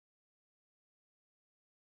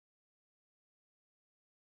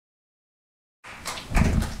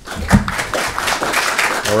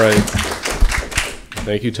All right.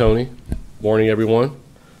 Thank you, Tony. Morning, everyone.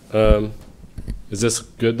 Is this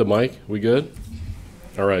good, the mic? We good?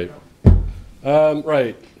 All right.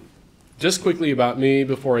 Right. Just quickly about me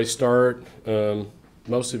before I start.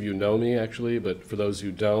 Most of you know me, actually, but for those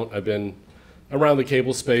who don't, I've been around the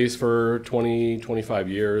cable space for 20, 25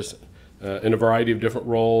 years in a variety of different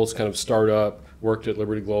roles, kind of startup, worked at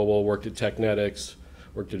Liberty Global, worked at Technetix,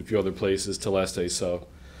 worked at a few other places, Teleste. So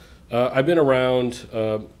I've been around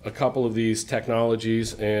a couple of these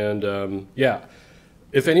technologies, and yeah,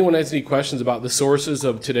 if anyone has any questions about the sources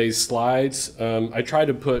of today's slides, I tried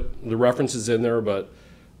to put the references in there, but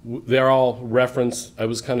they're all referenced. I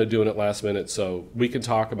was kind of doing it last minute, so we can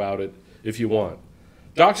talk about it if you want.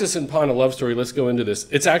 DOCSIS and PON, a love story. Let's go into this.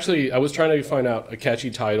 It's actually, I was trying to find out a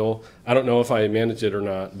catchy title. I don't know if I managed it or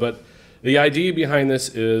not, but the idea behind this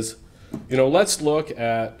is, you know, let's look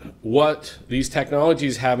at what these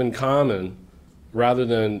technologies have in common rather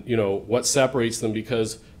than, you know, what separates them,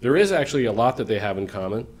 because there is actually a lot that they have in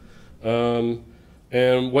common.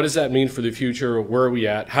 And what does that mean for the future? Where are we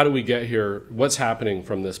at? How do we get here? What's happening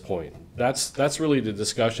from this point? That's really the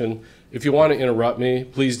discussion. If you want to interrupt me,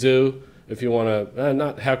 please do. If you want to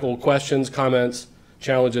not heckle, questions, comments,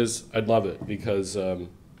 challenges, I'd love it, because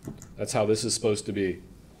that's how this is supposed to be.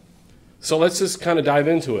 So let's just kind of dive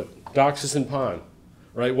into it. DOCSIS and PON,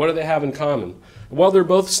 right? What do they have in common? Well, they're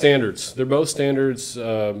both standards. They're both standards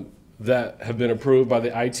that have been approved by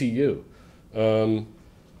the ITU.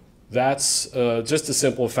 That's just a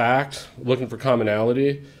simple fact, looking for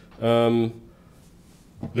commonality. They're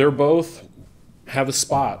both have a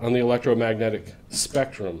spot on the electromagnetic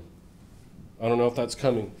spectrum. I don't know if that's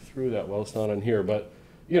coming through that well, it's not on here, but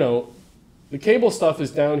you know, the cable stuff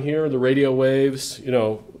is down here, the radio waves, you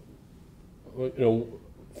know,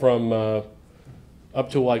 from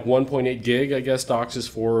up to like 1.8 gig, I guess DOCSIS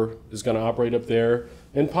 4 is going to operate up there.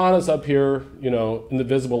 And PON is up here, you know, in the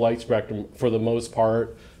visible light spectrum for the most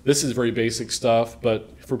part. This is very basic stuff, but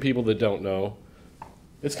for people that don't know,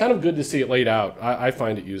 it's kind of good to see it laid out. I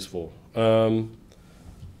find it useful.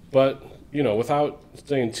 But, you know, without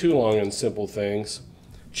staying too long on simple things,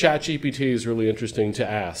 ChatGPT is really interesting to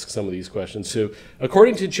ask some of these questions too.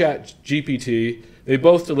 According to ChatGPT, they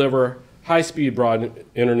both deliver high-speed broad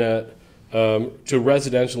internet to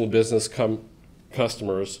residential and business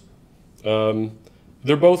customers.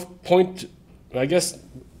 They're both I guess,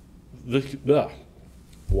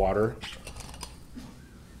 water.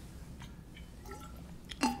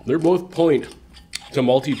 They're both point to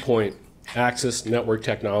multi-point access network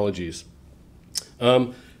technologies.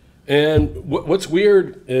 And what's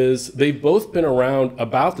weird is they've both been around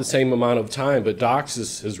about the same amount of time, but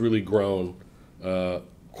DOCSIS has really grown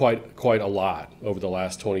quite a lot over the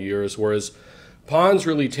last 20 years, whereas PON's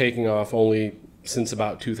really taking off only since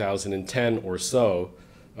about 2010 or so.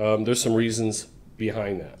 There's some reasons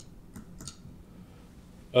behind that.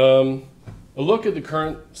 A look at the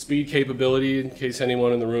current speed capability, in case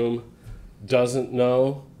anyone in the room doesn't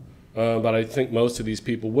know, but I think most of these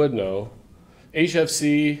people would know.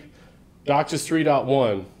 HFC, DOCSIS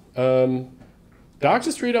 3.1.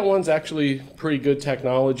 DOCSIS 3.1 is actually pretty good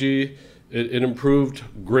technology. It improved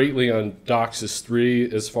greatly on DOCSIS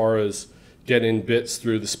 3 as far as getting bits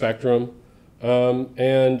through the spectrum.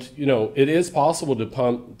 And you know, it is possible to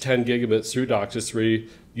pump 10 gigabits through DOCSIS 3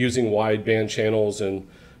 using wideband channels and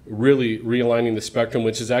really realigning the spectrum,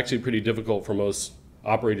 which is actually pretty difficult for most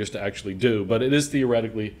operators to actually do, but it is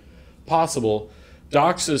theoretically possible.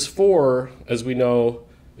 DOCSIS 4, as we know,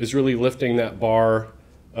 is really lifting that bar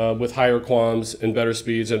with higher QAMs and better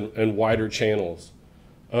speeds and wider channels.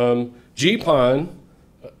 GPON,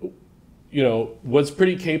 you know, was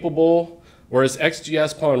pretty capable, whereas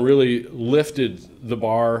XGS PON really lifted the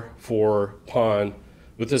bar for PON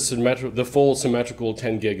with the full symmetrical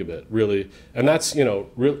 10 gigabit, really. And that's, you know,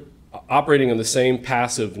 operating on the same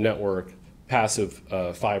passive network, passive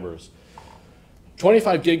fibers.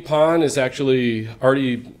 25 gig PON has actually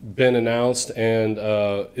already been announced and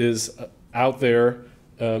is out there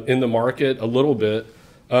in the market a little bit.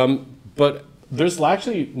 But there's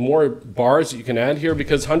actually more bars that you can add here,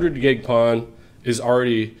 because 100 gig PON is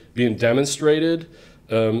already being demonstrated.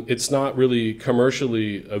 It's not really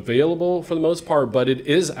commercially available for the most part, but it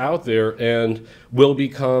is out there and will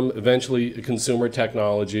become eventually a consumer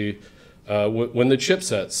technology when the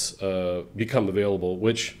chipsets become available,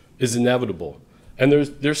 which is inevitable. And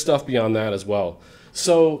there's stuff beyond that as well.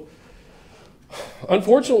 So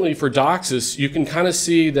unfortunately for DOCSIS, you can kind of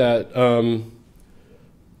see that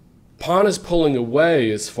PON is pulling away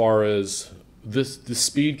as far as the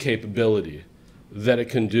speed capability that it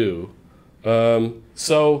can do.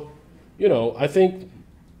 So, you know, I think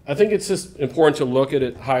I think it's just important to look at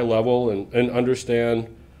it high level and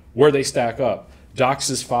understand where they stack up.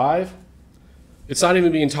 DOCSIS 5, it's not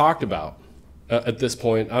even being talked about at this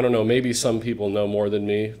point. I don't know, maybe some people know more than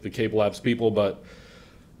me, the Cable Labs people, but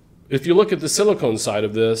if you look at the silicone side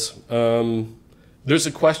of this, there's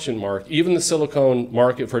a question mark. Even the silicone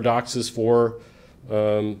market for DOCSIS 4,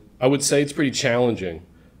 I would say it's pretty challenging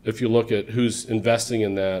if you look at who's investing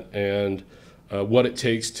in that and what it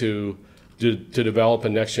takes to develop a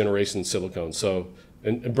next generation silicone. So,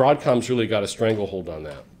 and Broadcom's really got a stranglehold on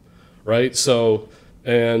that, right? So,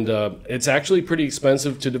 and it's actually pretty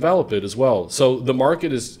expensive to develop it as well. So the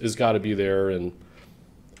market is got to be there, and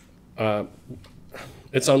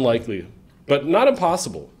it's unlikely, but not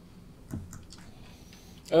impossible.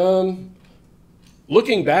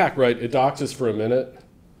 Looking back, right, at DOCSIS for a minute,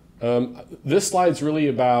 this slide's really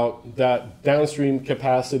about that downstream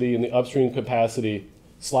capacity and the upstream capacity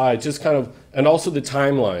slide, just kind of, and also the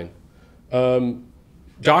timeline.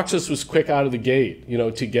 DOCSIS was quick out of the gate, you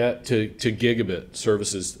know, to get to gigabit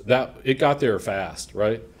services. That it got there fast,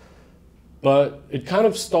 right? But it kind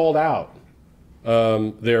of stalled out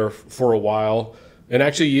there for a while. And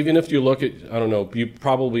actually, even if you look at, I don't know,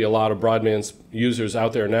 probably a lot of broadband users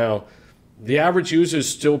out there now, the average users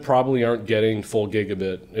still probably aren't getting full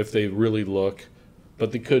gigabit if they really look,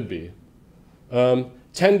 but they could be.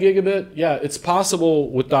 10 gigabit, yeah, it's possible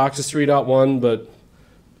with DOCSIS 3.1, but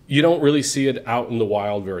you don't really see it out in the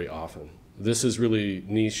wild very often. This is really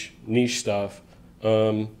niche stuff.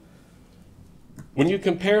 When you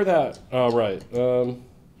compare that, okay,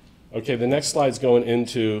 the next slide's going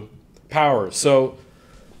into power. So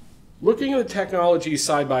looking at the technology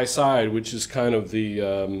side by side, which is kind of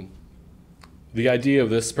the idea of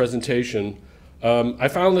this presentation, I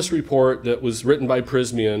found this report that was written by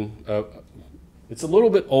Prismian. It's a little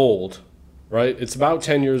bit old, right? It's about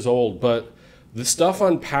 10 years old, but the stuff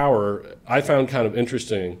on power I found kind of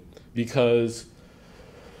interesting because,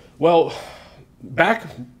 well, back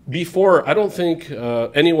before, I don't think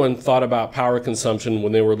anyone thought about power consumption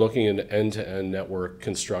when they were looking into end-to-end network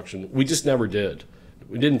construction. We just never did.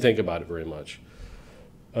 We didn't think about it very much.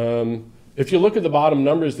 If you look at the bottom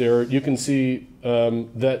numbers there, you can see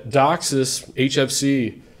that DOCSIS,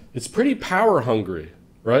 HFC, it's pretty power hungry,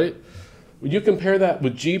 right? When you compare that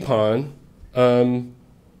with GPON,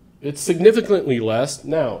 it's significantly less.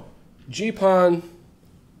 Now, GPON,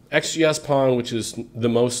 XGS PON, which is the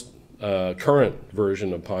most current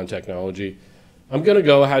version of PON technology, I'm going to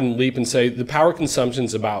go ahead and leap and say the power consumption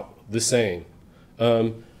is about the same.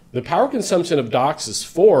 The power consumption of DOCSIS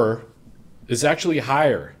 4 is actually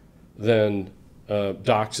higher than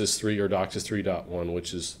DOCSIS 3 or DOCSIS 3.1,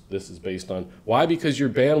 which is this is based on. Why? Because your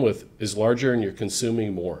bandwidth is larger and you're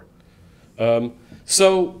consuming more.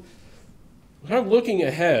 So when I'm looking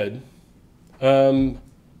ahead,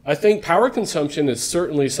 I think power consumption is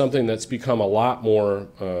certainly something that's become a lot more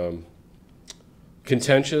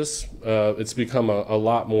contentious. It's become a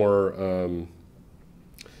lot more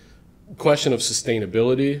question of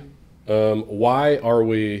sustainability. Why are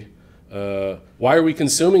we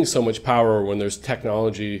consuming so much power when there's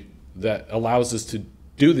technology that allows us to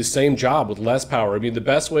do the same job with less power? I mean, the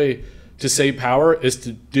best way to save power is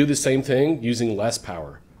to do the same thing using less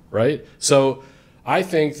power, right? So I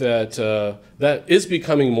think that that is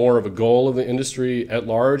becoming more of a goal of the industry at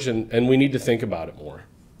large, and we need to think about it more.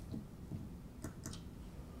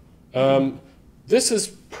 This is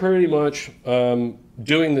pretty much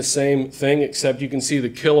doing the same thing, except you can see the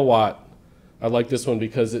kilowatt. I like this one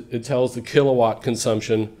because it tells the kilowatt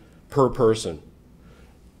consumption per person.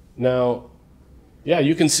 Now, yeah,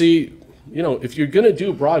 you can see, you know, if you're going to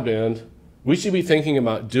do broadband, we should be thinking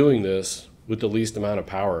about doing this with the least amount of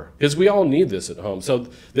power, because we all need this at home. So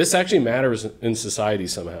this actually matters in society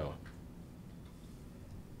somehow.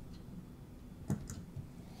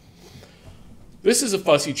 This is a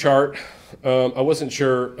fussy chart. I wasn't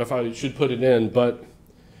sure if I should put it in, but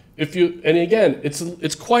if you, and again,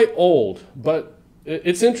 it's quite old, but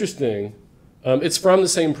it's interesting. It's from the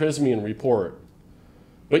same Prismian report.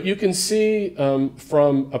 But you can see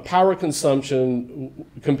from a power consumption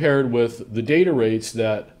compared with the data rates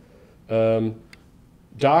that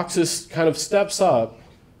DOCSIS kind of steps up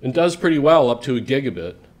and does pretty well up to a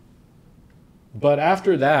gigabit. But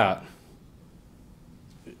after that,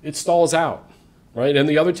 it stalls out, right? And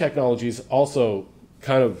the other technologies also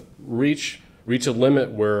kind of reach a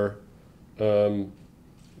limit where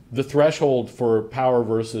the threshold for power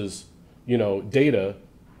versus, you know, data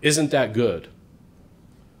isn't that good.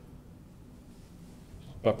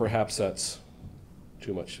 But perhaps that's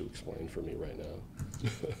too much to explain for me right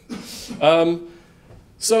now.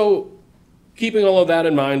 So keeping all of that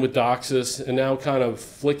in mind with DOCSIS, and now kind of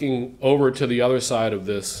flicking over to the other side of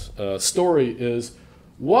this story is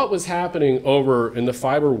what was happening over in the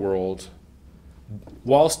fiber world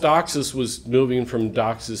whilst DOCSIS was moving from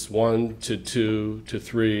DOCSIS 1 to 2 to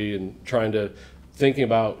 3 and thinking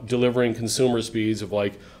about delivering consumer speeds of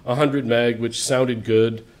like 100 meg, which sounded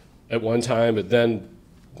good at one time, but then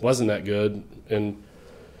wasn't that good. And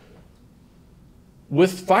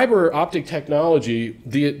with fiber optic technology,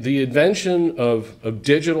 the invention of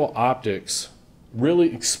digital optics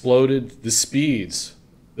really exploded the speeds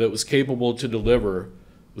that it was capable to deliver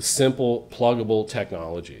with simple, pluggable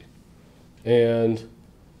technology. And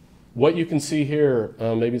what you can see here,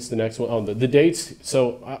 maybe it's the next one, oh, the dates.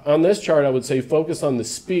 So on this chart, I would say focus on the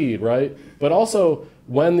speed, right? But also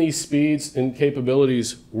when these speeds and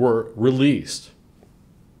capabilities were released.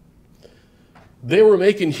 They were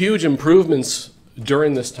making huge improvements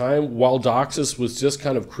during this time while DOCSIS was just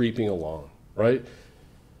kind of creeping along, right?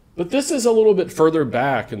 But this is a little bit further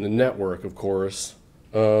back in the network, of course.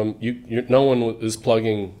 No one is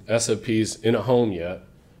plugging SFPs in a home yet,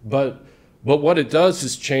 but what it does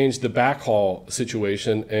is change the backhaul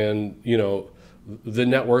situation and, you know, the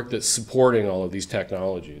network that's supporting all of these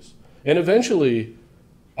technologies. And eventually,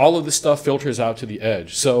 all of this stuff filters out to the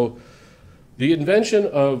edge. So the invention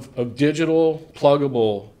of digital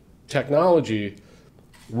pluggable technology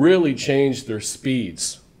really changed their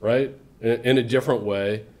speeds, right, in a different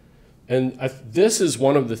way. And this is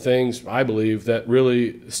one of the things, I believe, that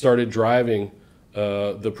really started driving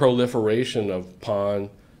the proliferation of PON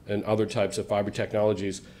and other types of fiber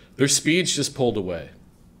technologies. Their speeds just pulled away.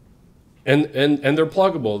 And they're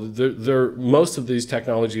pluggable. Most of these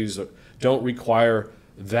technologies don't require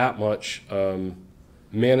that much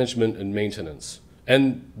management and maintenance.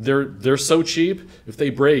 And they're so cheap, if they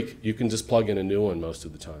break, you can just plug in a new one most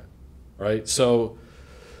of the time, right? So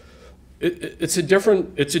it's a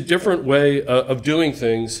different way of doing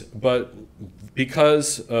things, but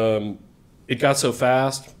because it got so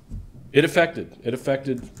fast, it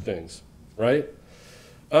affected things, right?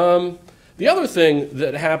 The other thing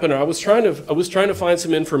that happened, I was trying to find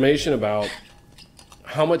some information about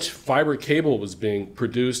how much fiber cable was being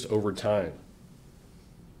produced over time.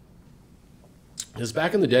 Because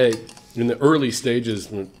back in the day, in the early stages,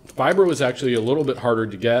 fiber was actually a little bit harder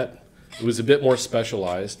to get. It was a bit more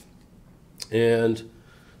specialized. And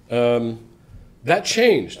that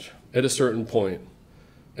changed at a certain point.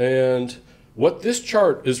 And what this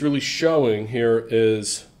chart is really showing here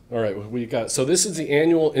is, all right, we got, so this is the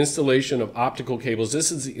annual installation of optical cables.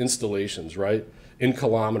 This is the installations, right, in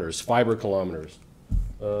kilometers, fiber kilometers.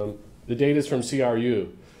 The data is from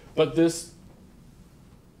CRU. But this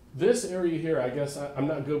area here, I guess I'm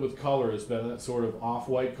not good with colors, but that sort of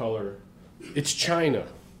off-white color, it's China,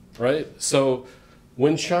 right? So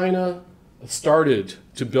when China started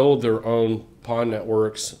to build their own PON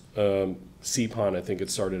networks, CPON, I think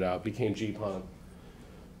it started out, became GPON,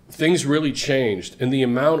 things really changed, and the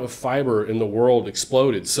amount of fiber in the world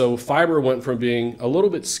exploded. So fiber went from being a little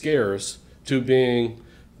bit scarce to being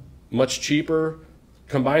much cheaper.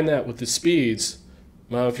 Combine that with the speeds.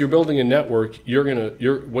 Now, if you're building a network,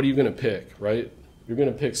 what are you gonna pick, right? You're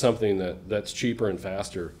gonna pick something that's cheaper and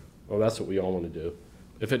faster. Well, that's what we all want to do.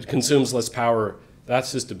 If it consumes less power,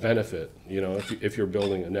 that's just a benefit, you know, if you're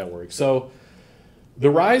building a network. So the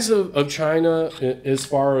rise of China as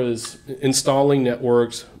far as installing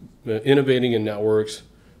networks, innovating in networks,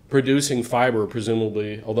 producing fiber,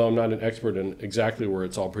 presumably, although I'm not an expert in exactly where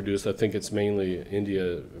it's all produced. I think it's mainly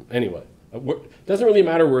India. Anyway, it doesn't really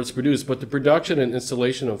matter where it's produced, but the production and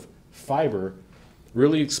installation of fiber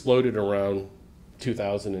really exploded around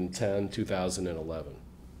 2010, 2011.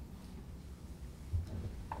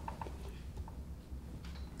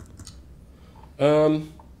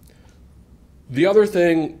 The other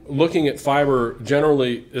thing, looking at fiber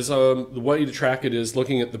generally, is the way to track it is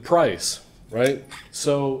looking at the price, right?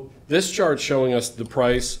 So this chart's showing us the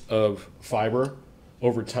price of fiber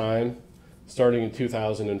over time, starting in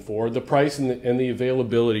 2004, the price and the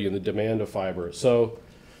availability and the demand of fiber. So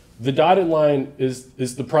the dotted line is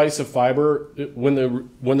the price of fiber.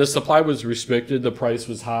 When the supply was restricted, the price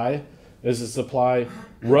was high. As the supply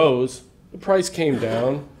rose, the price came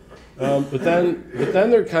down. But then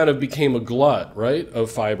there kind of became a glut, right, of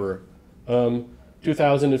fiber.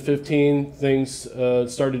 2015, things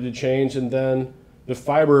started to change, and then the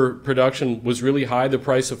fiber production was really high. The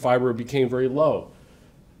price of fiber became very low.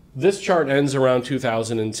 This chart ends around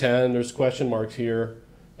 2010. There's question marks here.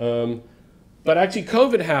 But actually,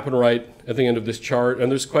 COVID happened right at the end of this chart,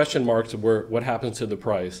 and there's question marks of what happens to the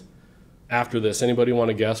price after this. Anybody want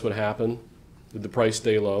to guess what happened? Did the price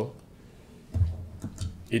stay low?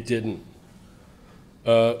 It didn't.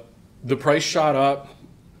 The price shot up,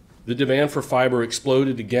 the demand for fiber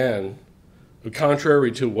exploded again,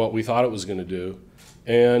 contrary to what we thought it was going to do.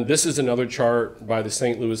 And this is another chart by the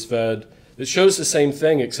St. Louis Fed that shows the same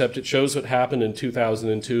thing, except it shows what happened in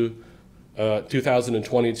 2002,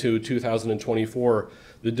 2022, 2024.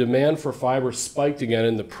 The demand for fiber spiked again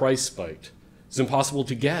and the price spiked. It's impossible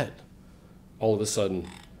to get all of a sudden.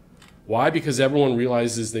 Why? Because everyone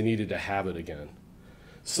realizes they needed to have it again.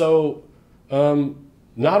 So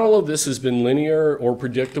not all of this has been linear or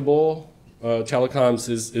predictable. Telecoms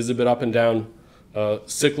is a bit up and down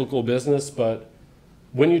cyclical business, but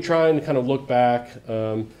when you try and kind of look back,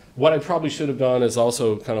 what I probably should have done is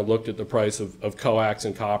also kind of looked at the price of coax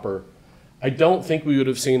and copper. I don't think we would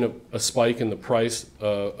have seen a spike in the price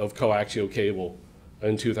of coaxial cable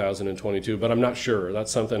in 2022, but I'm not sure.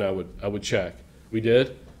 That's something I would check. We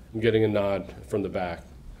did? I'm getting a nod from the back.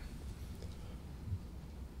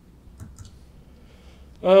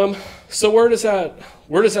 So where does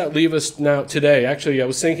that leave us now today? Actually, I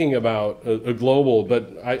was thinking about a global,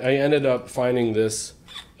 but I ended up finding this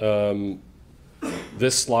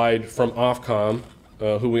this slide from Ofcom,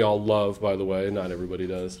 who we all love, by the way. Not everybody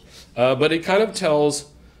does, but it kind of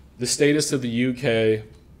tells the status of the UK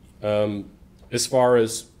as far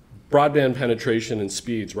as broadband penetration and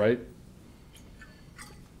speeds, right?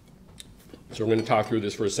 So we're going to talk through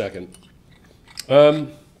this for a second.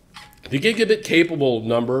 The gigabit capable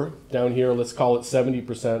number down here, let's call it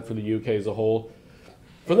 70% for the UK as a whole.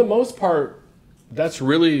 For the most part, that's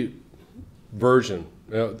really version.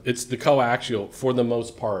 It's the coaxial for the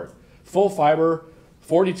most part. Full fiber,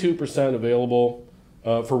 42% available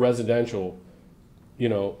for residential. You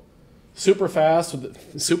know, super fast,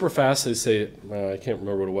 they say, I can't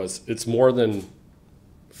remember what it was. It's more than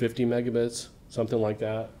 50 megabits, something like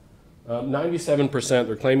that. 97%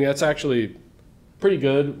 they're claiming. That's actually pretty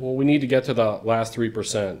good. Well, we need to get to the last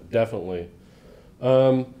 3%, definitely.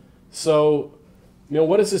 So, you know,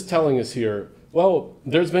 what is this telling us here? Well,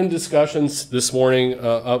 there's been discussions this morning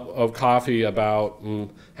of coffee about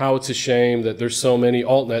how it's a shame that there's so many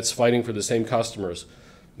altnets fighting for the same customers.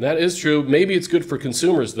 And that is true. Maybe it's good for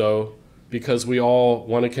consumers, though, because we all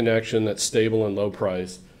want a connection that's stable and low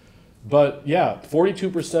price. But yeah,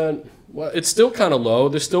 42%, well, it's still kind of low.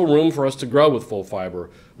 There's still room for us to grow with full fiber.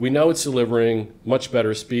 We know it's delivering much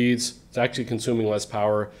better speeds. It's actually consuming less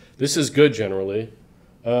power. This is good generally.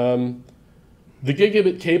 The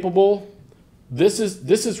gigabit capable, this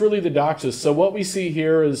is really the DOCSIS. So what we see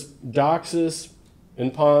here is DOCSIS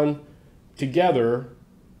and PON together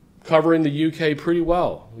covering the UK pretty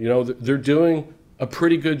well. You know, they're doing a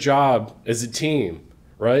pretty good job as a team,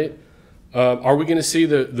 right? Are we going to see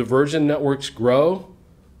the Virgin networks grow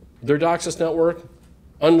their DOCSIS network?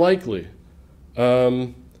 Unlikely.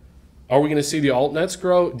 Are we going to see the altnets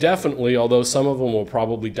grow? Definitely, although some of them will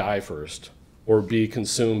probably die first or be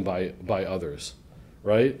consumed by others,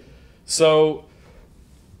 right? So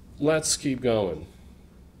let's keep going.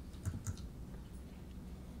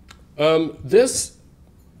 This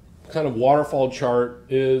kind of waterfall chart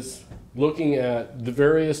is looking at the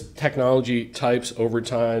various technology types over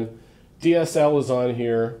time. DSL is on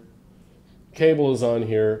here, cable is on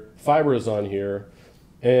here, fiber is on here,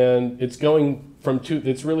 and it's going from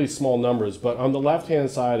it's really small numbers, but on the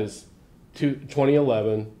left-hand side is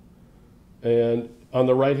 2011, and on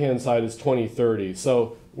the right-hand side is 2030.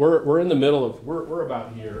 So we're in the middle of, we're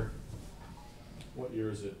about here. What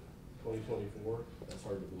year is it? 2024? That's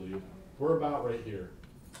hard to believe. We're about right here.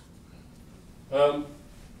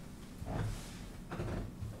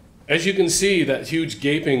 As you can see, that huge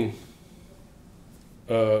gaping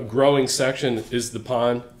growing section is the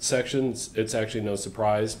PON section. It's actually no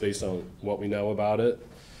surprise based on what we know about it.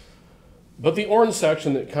 But the orange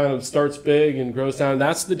section that kind of starts big and grows down,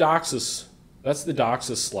 that's the DOCSIS. That's the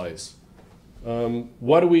DOCSIS slice.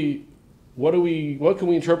 What can we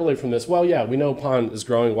interpolate from this? Well, yeah, we know PON is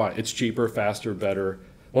growing. Why? It's cheaper, faster, better.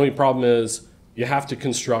 Only problem is you have to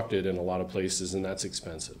construct it in a lot of places, and that's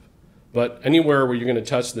expensive. But anywhere where you're going to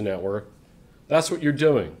touch the network, that's what you're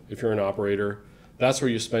doing if you're an operator. That's where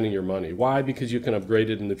you're spending your money. Why? Because you can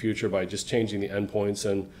upgrade it in the future by just changing the endpoints,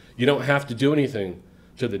 and you don't have to do anything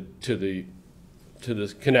to the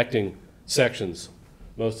connecting sections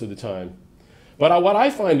most of the time. But what I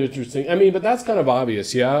find interesting, I mean, but that's kind of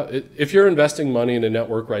obvious, yeah. If you're investing money in a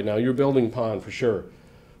network right now, you're building PON for sure.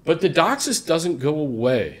 But the DOCSIS doesn't go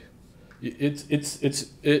away. It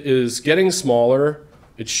is getting smaller.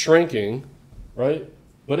 It's shrinking, right?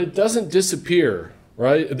 But it doesn't disappear,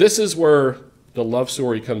 right? This is where the love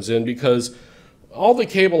story comes in, because all the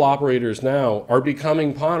cable operators now are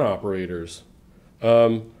becoming PON operators.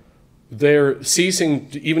 they're ceasing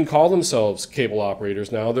to even call themselves cable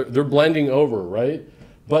operators now. They're blending over, right?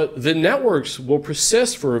 But the networks will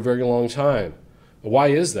persist for a very long time. Why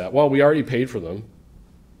is that? Well, we already paid for them.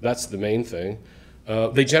 That's the main thing.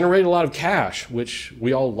 They generate a lot of cash, which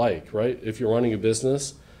we all like, right? If you're running a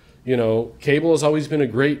business, you know, cable has always been a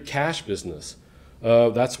great cash business.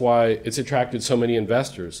 That's why it's attracted so many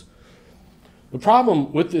investors. The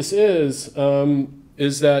problem with this is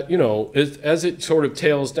that, you know, as it sort of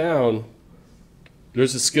tails down,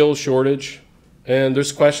 there's a skills shortage, and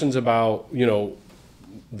there's questions about, you know,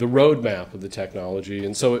 the roadmap of the technology,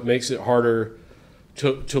 and so it makes it harder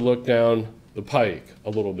to look down the pike a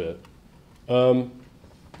little bit. But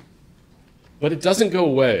it doesn't go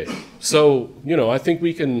away. So, you know, I think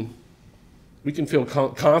we can feel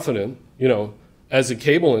confident, you know, as a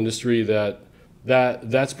cable industry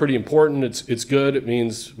that's pretty important. It's good. It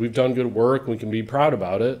means we've done good work. We can be proud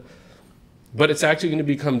about it. But it's actually going to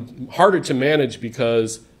become harder to manage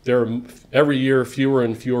because there are every year fewer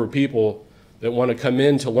and fewer people that want to come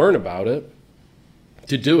in to learn about it,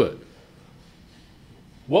 to do it.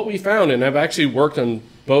 What we found, and I've actually worked on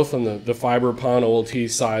both on the fiber PON OLT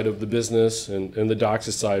side of the business and the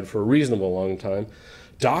DOCSIS side for a reasonable long time.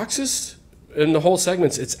 DOCSIS and the whole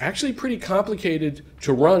segments, it's actually pretty complicated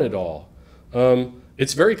to run it all.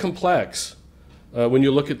 It's very complex when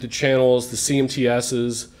you look at the channels, the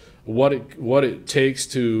CMTSs, what it takes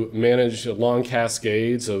to manage long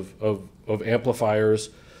cascades of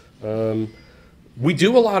amplifiers. We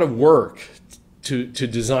do a lot of work to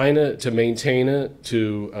design it, to maintain it,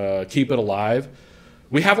 to keep it alive.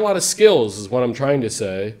 We have a lot of skills, is what I'm trying to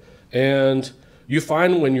say. And you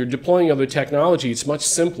find when you're deploying other technology, it's much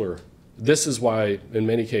simpler. This is why, in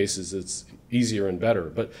many cases, it's easier and better.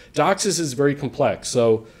 But DOCSIS is very complex.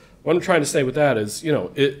 So what I'm trying to say with that is, you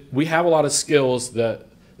know, we have a lot of skills that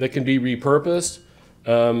can be repurposed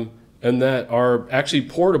and that are actually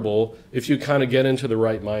portable if you kind of get into the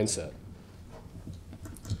right mindset.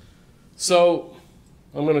 So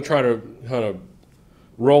I'm going to try to kind of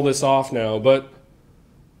roll this off now, but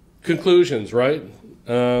conclusions, right?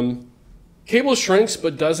 Cable shrinks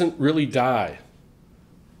but doesn't really die.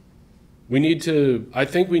 I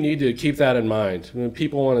think we need to keep that in mind. When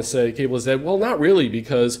people want to say cable is dead, well, not really,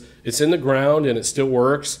 because it's in the ground and it still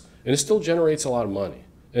works and it still generates a lot of money.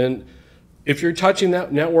 And if you're touching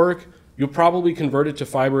that network, you'll probably convert it to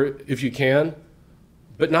fiber if you can,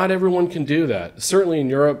 but not everyone can do that. Certainly in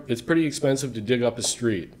Europe, it's pretty expensive to dig up a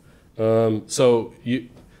street. So you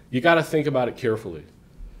got to think about it carefully.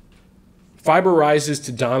 Fiber rises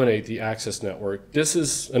to dominate the access network. This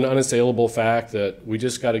is an unassailable fact that we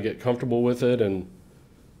just got to get comfortable with it and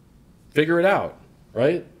figure it out,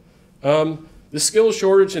 right? The skills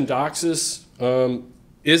shortage in DOCSIS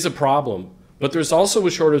is a problem, but there's also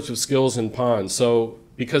a shortage of skills in PON. So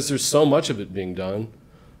because there's so much of it being done,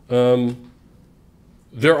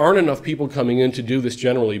 there aren't enough people coming in to do this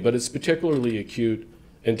generally, but it's particularly acute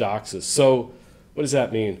in DOCSIS. So what does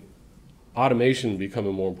that mean? Automation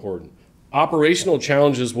becoming more important. Operational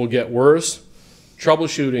challenges will get worse.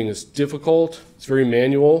 Troubleshooting is difficult. It's very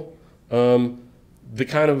manual. The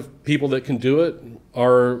kind of people that can do it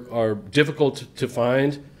are difficult to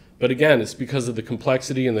find. But again, it's because of the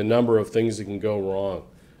complexity and the number of things that can go wrong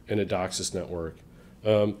in a DOCSIS network.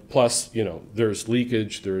 Plus, you know, there's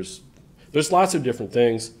leakage. There's lots of different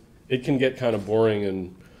things. It can get kind of boring,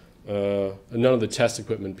 and none of the test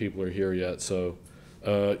equipment people are here yet. So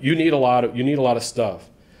you need a lot of stuff.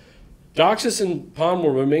 DOCSIS and PON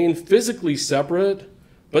will remain physically separate,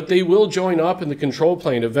 but they will join up in the control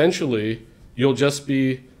plane. Eventually, you'll just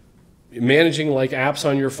be managing like apps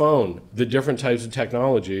on your phone, the different types of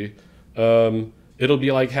technology. It'll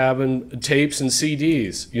be like having tapes and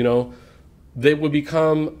CDs, you know. They will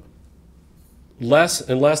become less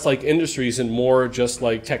and less like industries and more just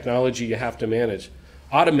like technology you have to manage.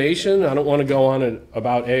 Automation, I don't want to go on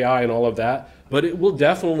about AI and all of that, but it will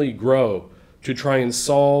definitely grow to try and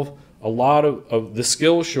solve a lot of the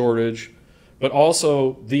skill shortage, but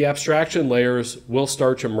also the abstraction layers will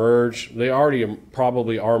start to merge. They already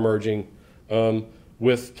probably are merging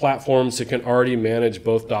with platforms that can already manage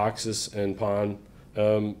both DOCSIS and PON,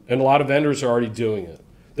 and a lot of vendors are already doing it.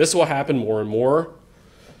 This will happen more and more.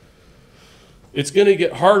 It's going to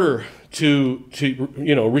get harder to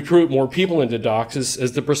recruit more people into DOCSIS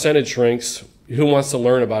as the percentage shrinks. Who wants to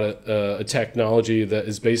learn about a technology that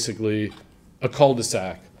is basically a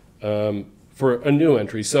cul-de-sac for a new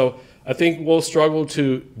entry? So I think we'll struggle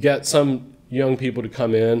to get some young people to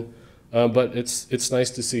come in, but it's nice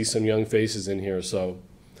to see some young faces in here. So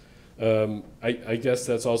I guess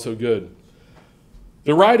that's also good.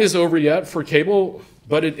 The ride is over yet for cable,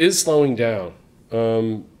 but it is slowing down.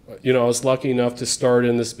 you know, I was lucky enough to start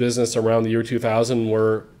in this business around the year 2000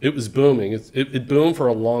 where it was booming. It boomed for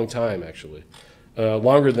a long time, actually,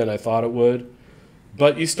 longer than I thought it would.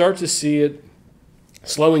 But you start to see it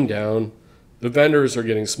slowing down. The vendors are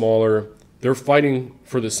getting smaller. They're fighting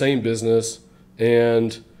for the same business,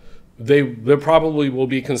 and there probably will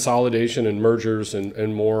be consolidation and mergers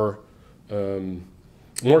and more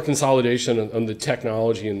consolidation on the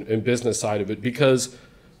technology and business side of it, because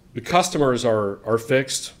the customers are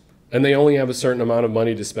fixed and they only have a certain amount of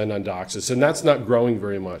money to spend on DOCSIS, and that's not growing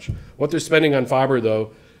very much. What they're spending on fiber,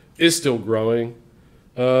 though, is still growing.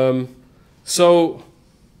 So,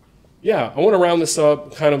 yeah, I want to round this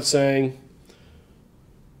up kind of saying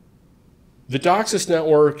the DOCSIS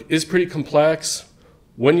network is pretty complex.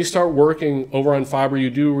 When you start working over on fiber, you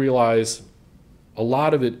do realize a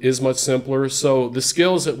lot of it is much simpler. So the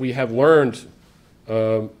skills that we have learned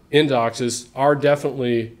in DOCSIS are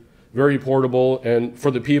definitely very portable. And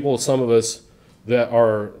for the people, some of us that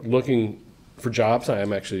are looking for jobs, I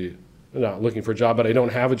am actually not looking for a job, but I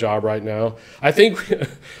don't have a job right now. I think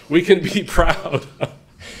we can be proud.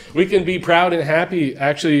 We can be proud and happy,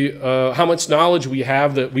 actually, how much knowledge we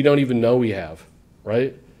have that we don't even know we have,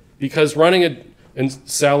 right? Because running it and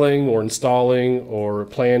selling or installing or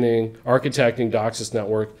planning, architecting DOCSIS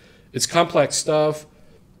network, it's complex stuff.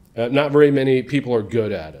 Not very many people are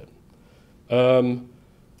good at it.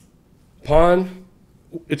 PON,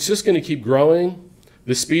 it's just going to keep growing.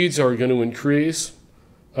 The speeds are going to increase.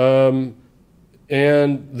 And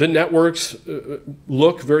the networks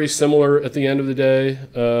look very similar at the end of the day,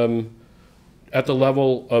 at the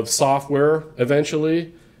level of software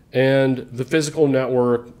eventually, and the physical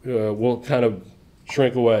network will kind of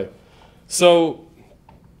shrink away. So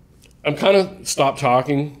I'm kind of stop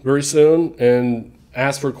talking very soon and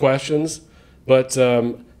ask for questions, but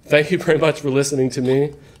thank you very much for listening to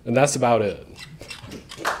me, and that's about it.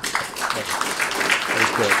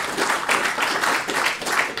 That's good.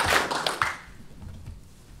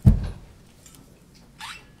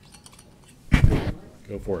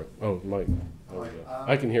 Go for it. Oh, Mike.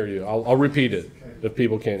 I can hear you. I'll repeat it if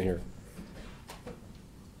people can't hear.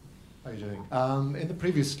 How are you doing? In the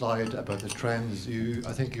previous slide about the trends,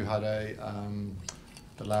 I think you had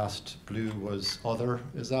the last blue was other.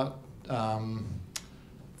 Is that 4G,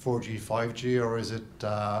 5G, or is it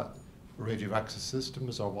radio access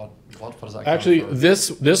systems, or what does that? Actually,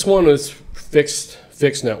 this one is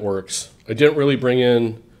fixed networks. I didn't really bring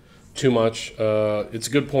in too much. It's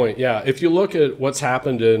a good point. Yeah, if you look at what's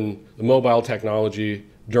happened in the mobile technology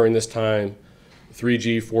during this time,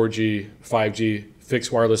 3G, 4G, 5G,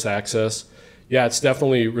 fixed wireless access, yeah, it's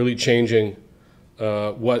definitely really changing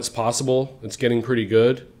what's possible. It's getting pretty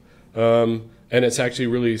good. And it's actually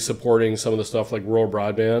really supporting some of the stuff like rural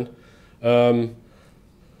broadband.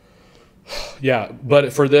 Yeah,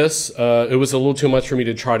 but for this, it was a little too much for me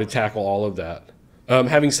to try to tackle all of that.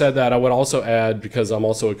 Having said that, I would also add, because I'm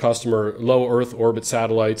also a customer, low Earth orbit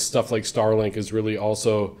satellites, stuff like Starlink is really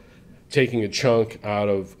also taking a chunk out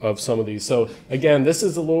of some of these. So again, this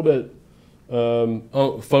is a little bit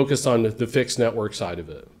focused on the fixed network side of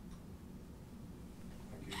it.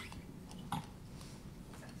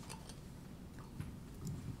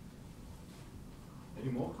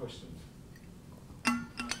 Any more questions?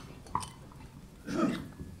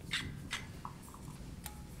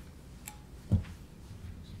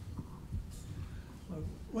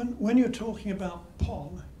 When you're talking about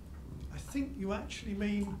PON, I think you actually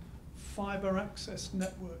mean fiber access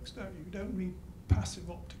networks, don't you? You don't mean passive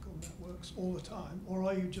optical networks all the time, or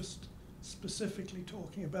are you just specifically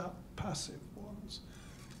talking about passive ones?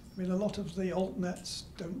 I mean, a lot of the altnets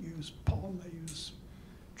don't use PON, they use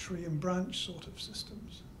tree and branch sort of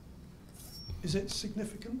systems. Is it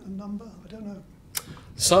significant, a number? I don't know.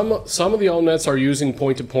 Some of the altnets are using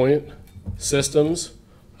point-to-point systems.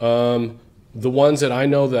 The ones that I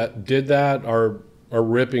know that did that are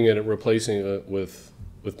ripping it and replacing it with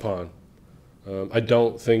PON. I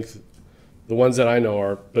don't think the ones that I know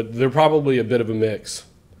are, but they're probably a bit of a mix.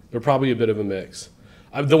 The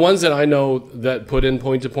ones that I know that put in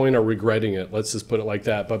point-to-point are regretting it. Let's just put it like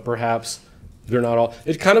that. But perhaps they're not all.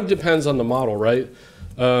 It kind of depends on the model, right?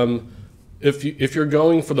 If you're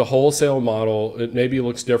going for the wholesale model, it maybe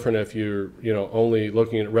looks different if you're only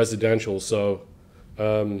looking at residential. So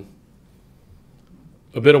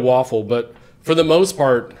a bit of waffle, but for the most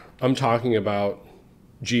part, I'm talking about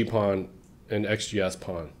GPON and XGS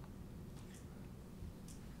PON.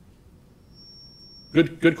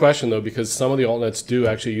 Good question though, because some of the altnets do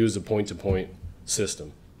actually use a point-to-point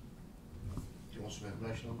system. Do you want some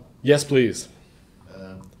information on that? Yes, please.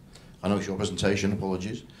 I know it's your presentation,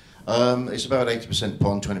 apologies. It's about 80%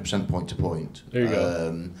 PON, 20% point-to-point. There you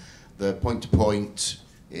go. The point-to-point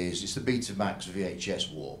it's the Betamax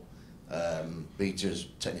VHS war. Beta's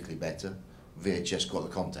technically better. VHS got the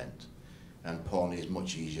content, and PON is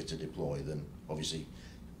much easier to deploy than, obviously,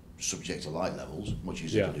 subject to light levels, much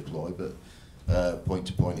easier to deploy, but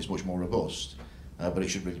point-to-point is much more robust. But it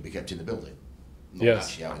should really be kept in the building, not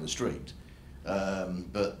actually out in the street.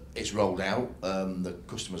 But it's rolled out. The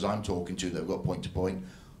customers I'm talking to that have got point-to-point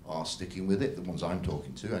are sticking with it, the ones I'm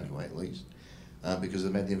talking to anyway, at least, because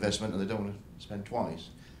they've made the investment and they don't want to spend twice.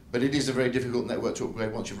 But it is a very difficult network to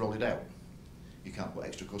upgrade once you've rolled it out. You can't put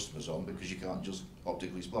extra customers on because you can't just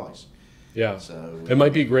optically splice. Yeah. So it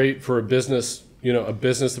might be great for a business, a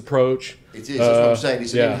business approach. It is, that's what I'm saying.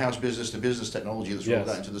 It's an in-house business-to-business technology that's rolled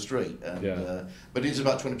out into the street. And, but it is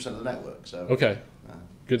about 20% of the network. So okay.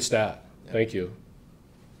 Good stat. Yeah. Thank you.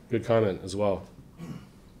 Good comment as well.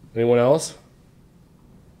 Anyone else?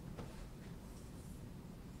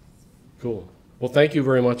 Cool. Well, thank you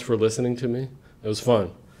very much for listening to me. It was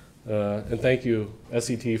fun. And thank you,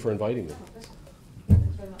 SCTE, for inviting me.